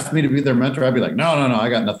somebody asked me to be their mentor, I'd be like, no, I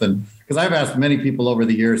got nothing. Because I've asked many people over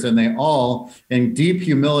the years and they all in deep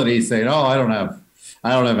humility say, oh, I don't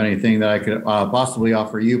have anything that I could possibly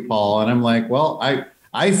offer you, Paul. And I'm like, well,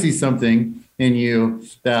 I see something in you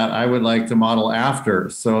that I would like to model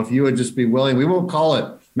after. So if you would just be willing, we won't call it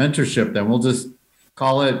mentorship then. We'll just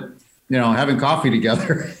call it having coffee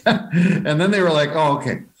together. And then they were like, oh,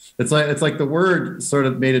 okay. It's like the word sort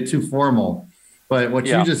of made it too formal. But what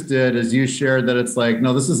you just did is you shared that it's like,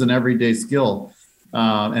 no, this is an everyday skill.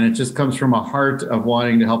 And it just comes from a heart of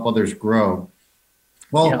wanting to help others grow.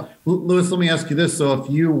 Well, Louis, let me ask you this. So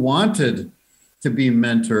if you wanted to be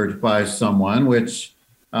mentored by someone, which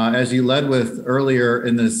as you led with earlier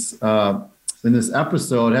in this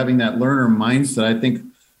episode, having that learner mindset, I think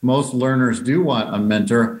most learners do want a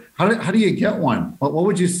mentor. How do you get one? What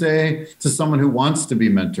would you say to someone who wants to be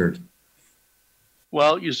mentored?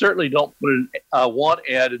 Well, you certainly don't put a want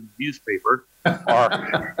ad in the newspaper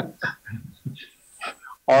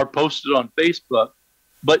or post it on Facebook.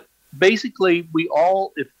 But basically, we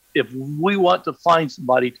all, if we want to find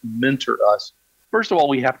somebody to mentor us, first of all,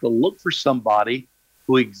 we have to look for somebody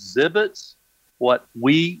who exhibits what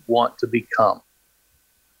we want to become.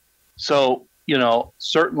 So,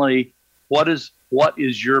 certainly, what is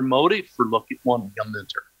your motive for wanting a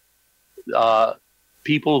mentor?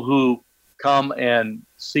 People who come and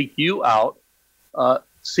seek you out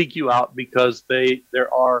because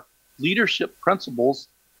there are leadership principles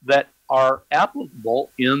that are applicable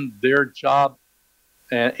in their job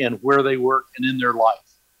and where they work and in their life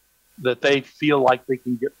that they feel like they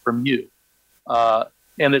can get from you.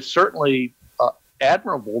 And it's certainly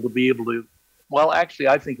admirable to be able to, well, actually,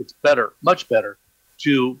 I think it's better, much better,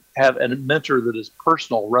 to have a mentor that is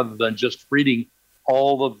personal rather than just reading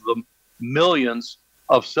all of the millions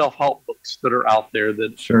of self-help books that are out there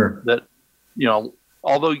that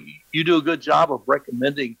although you do a good job of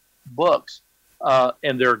recommending books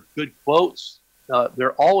and there are good quotes, there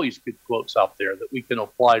are always good quotes out there that we can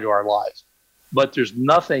apply to our lives. But there's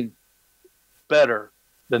nothing better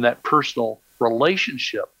than that personal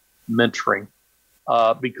relationship mentoring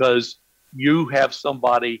because you have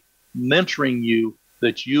somebody mentoring you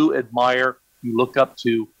that you admire, you look up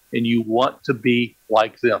to, and you want to be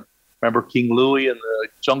like them. Remember King Louis in the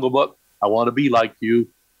Jungle Book? I want to be like you.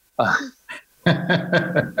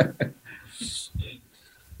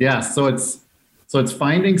 Yeah, so it's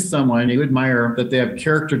finding someone you admire that they have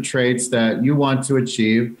character traits that you want to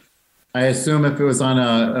achieve. I assume if it was on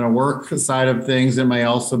a work side of things, it may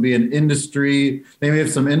also be an industry. Maybe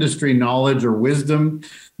have some industry knowledge or wisdom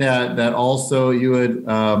that also you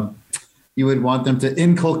would want them to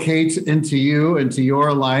inculcate into you, into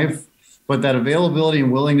your life. But that availability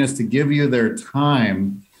and willingness to give you their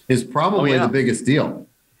time is probably the biggest deal.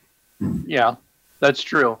 Yeah, that's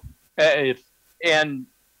true. And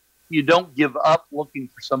you don't give up looking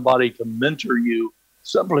for somebody to mentor you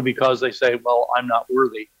simply because they say, well, I'm not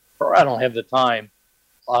worthy or I don't have the time.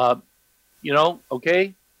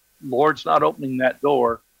 Okay, Lord's not opening that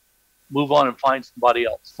door. Move on and find somebody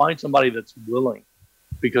else. Find somebody that's willing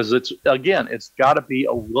because it's got to be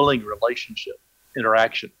a willing relationship,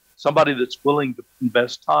 interaction. Somebody that's willing to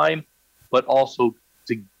invest time, but also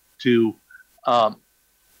to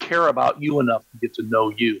care about you enough to get to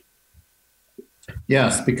know you.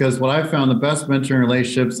 Yes, because what I found the best mentoring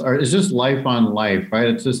relationships is just life on life, right?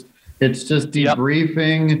 It's just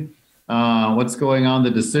debriefing what's going on,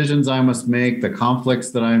 the decisions I must make, the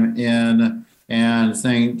conflicts that I'm in, and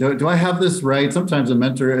saying, do I have this right? Sometimes a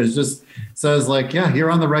mentor says like, yeah,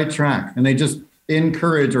 you're on the right track. And they just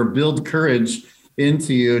encourage or build courage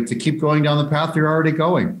into you to keep going down the path you're already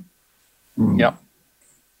going. Yeah.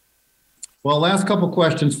 Well, last couple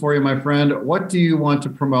questions for you, my friend. What do you want to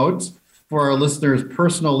promote for our listeners'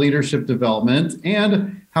 personal leadership development?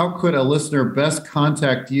 And how could a listener best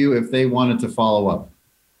contact you if they wanted to follow up?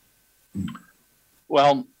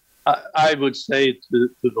 Well, I would say to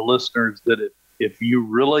the listeners that if you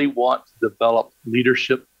really want to develop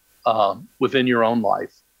leadership within your own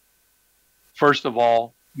life, first of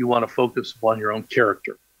all, you want to focus on your own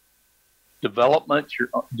character. Develop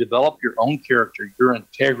your own character, your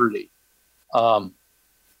integrity, all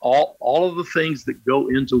of the things that go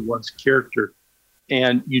into one's character.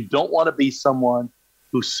 And you don't want to be someone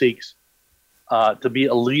who seeks to be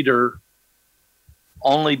a leader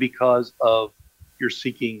only because of you're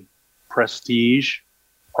seeking prestige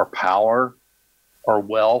or power or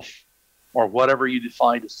wealth or whatever you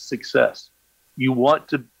define as success. You want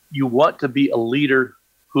to be a leader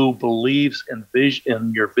who believes in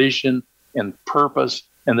your vision and purpose,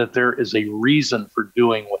 and that there is a reason for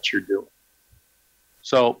doing what you're doing.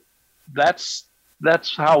 So that's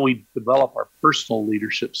how we develop our personal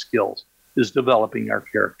leadership skills, is developing our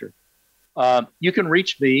character. You can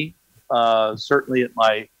reach me certainly at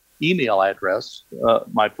my email address,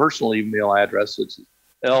 my personal email address. It's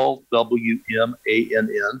lwmann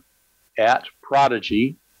at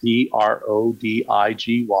prodigy,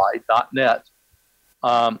 prodigy.net.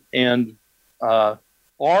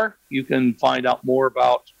 Or you can find out more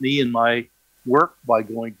about me and my work by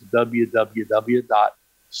going to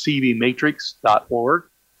www.cvmatrix.org.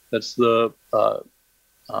 That's the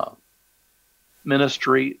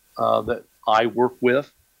ministry that I work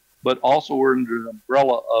with. But also we're under the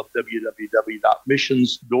umbrella of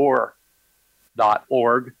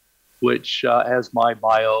www.missionsdoor.org, which has my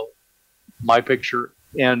bio, my picture,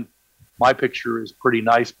 and my picture is pretty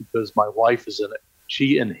nice because my wife is in it.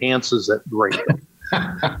 She enhances it greatly.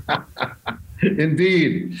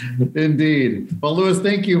 Indeed. Well, Louis,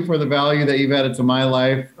 thank you for the value that you've added to my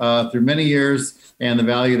life through many years and the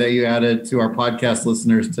value that you added to our podcast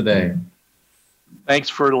listeners today. Thanks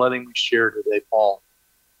for letting me share today, Paul.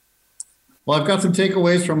 Well, I've got some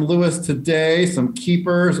takeaways from Louis today, some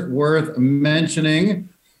keepers worth mentioning.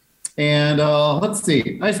 And let's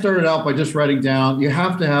see. I started out by just writing down, you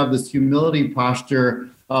have to have this humility posture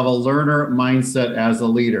of a learner mindset as a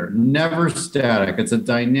leader. Never static. It's a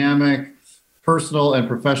dynamic, personal and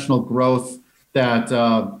professional growth that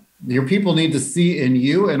your people need to see in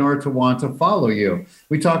you in order to want to follow you.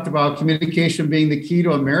 We talked about communication being the key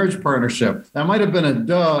to a marriage partnership. That might have been a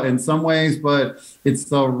duh in some ways, but it's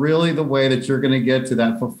really the way that you're going to get to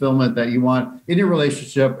that fulfillment that you want in your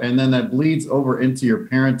relationship, and then that bleeds over into your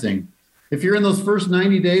parenting. If you're in those first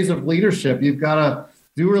 90 days of leadership, you've got to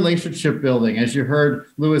do relationship building. As you heard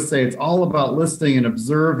Louis say, it's all about listening and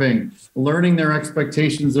observing, learning their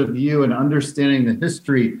expectations of you and understanding the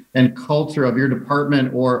history and culture of your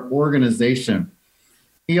department or organization.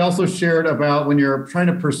 He also shared about when you're trying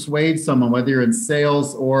to persuade someone, whether you're in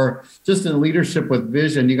sales or just in leadership with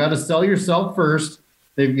vision, you got to sell yourself first.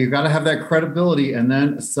 You've got to have that credibility and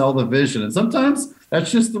then sell the vision. And sometimes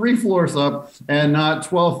that's just 3 floors up and not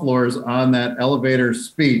 12 floors on that elevator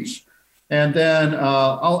speech. And then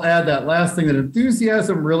I'll add that last thing, that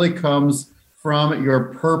enthusiasm really comes from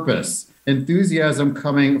your purpose. Enthusiasm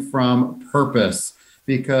coming from purpose.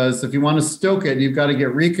 Because if you want to stoke it, you've got to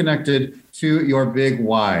get reconnected to your big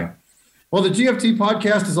why. Well, the GFT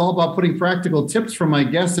podcast is all about putting practical tips from my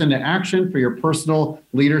guests into action for your personal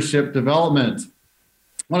leadership development.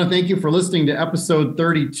 I want to thank you for listening to episode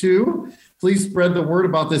 32. Please spread the word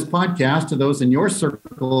about this podcast to those in your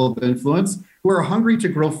circle of influence who are hungry to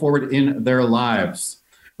grow forward in their lives.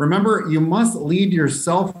 Remember, you must lead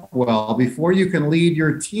yourself well before you can lead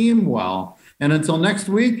your team well. And until next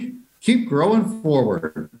week, keep growing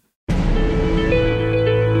forward.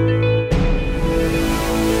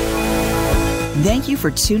 Thank you for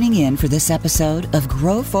tuning in for this episode of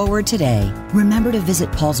Grow Forward Today. Remember to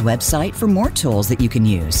visit Paul's website for more tools that you can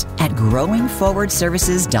use at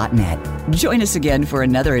growingforwardservices.net. Join us again for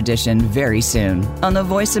another edition very soon on the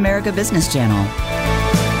Voice America Business Channel.